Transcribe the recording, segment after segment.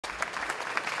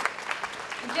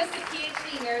I'm just a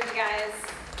PhD nerd, you guys.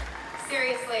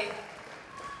 Seriously.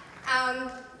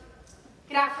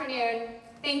 Good afternoon.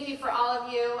 Thank you for all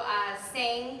of you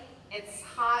staying. It's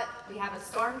hot. We have a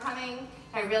storm coming.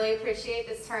 I really appreciate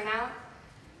this turnout.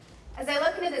 As I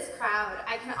look into this crowd,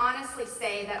 I can honestly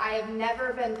say that I have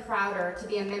never been prouder to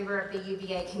be a member of the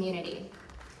UVA community.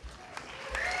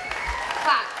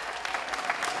 Clap.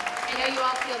 I know you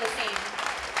all feel the same.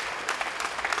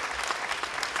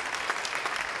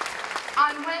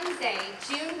 On Wednesday,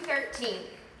 June 13th,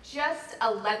 just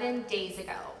 11 days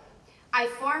ago, I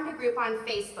formed a group on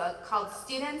Facebook called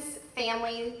Students,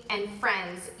 Family, and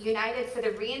Friends United for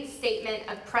the Reinstatement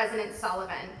of President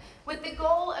Sullivan, with the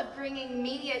goal of bringing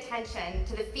media attention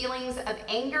to the feelings of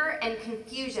anger and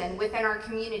confusion within our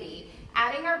community,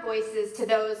 adding our voices to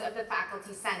those of the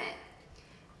Faculty Senate.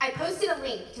 I posted a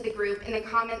link to the group in the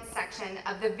comments section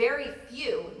of the very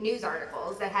few news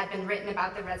articles that had been written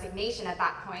about the resignation at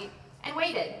that point, and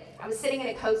waited. I was sitting in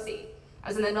a co-seat. I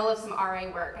was in the middle of some RA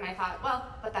work, and I thought, well,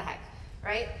 what the heck,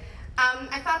 right?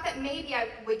 I thought that maybe I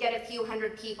would get a few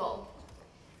hundred people.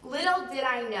 Little did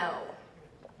I know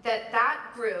that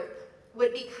that group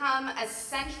would become a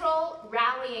central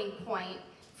rallying point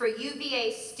for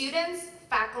UVA students,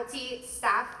 faculty,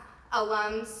 staff,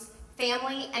 alums,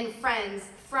 family, and friends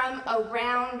from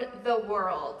around the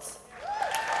world.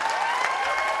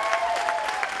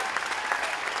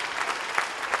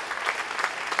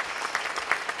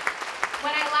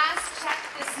 When I last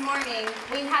checked this morning,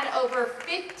 we had over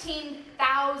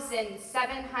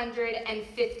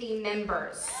 15,750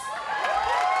 members.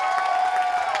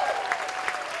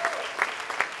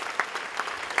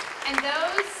 And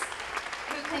those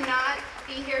who cannot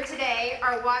be here today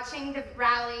are watching the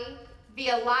rally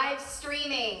via live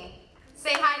streaming.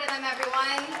 Say hi to them,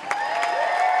 everyone.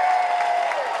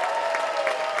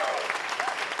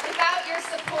 Without your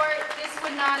support, this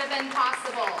would not have been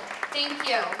possible. Thank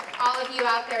you, all of you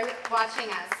out there watching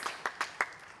us.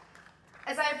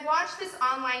 As I've watched this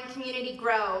online community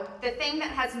grow, the thing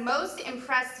that has most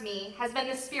impressed me has been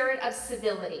the spirit of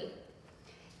civility.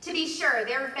 To be sure,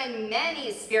 there have been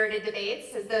many spirited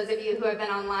debates, as those of you who have been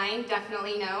online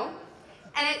definitely know.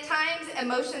 And at times,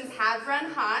 emotions have run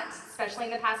hot, especially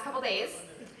in the past couple days.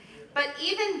 But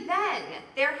even then,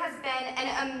 there has been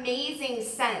an amazing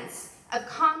sense of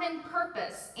common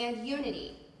purpose and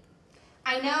unity.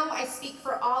 I know I speak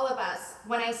for all of us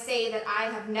when I say that I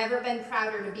have never been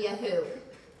prouder to be a Who.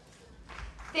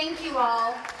 Thank you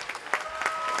all.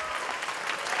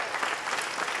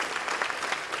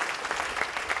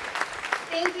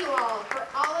 Thank you all for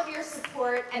all of your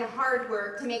support and hard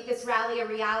work to make this rally a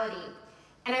reality.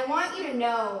 And I want you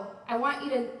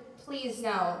to please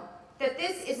know that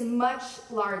this is much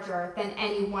larger than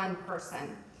any one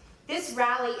person. This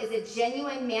rally is a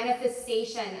genuine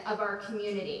manifestation of our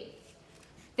community.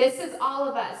 This is all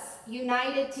of us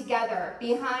united together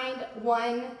behind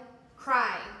one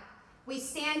cry. We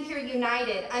stand here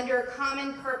united under a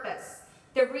common purpose,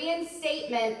 the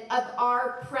reinstatement of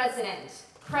our president,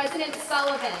 President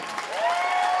Sullivan.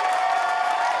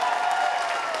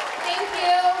 Thank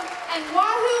you, and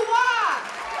wahoo wahoo!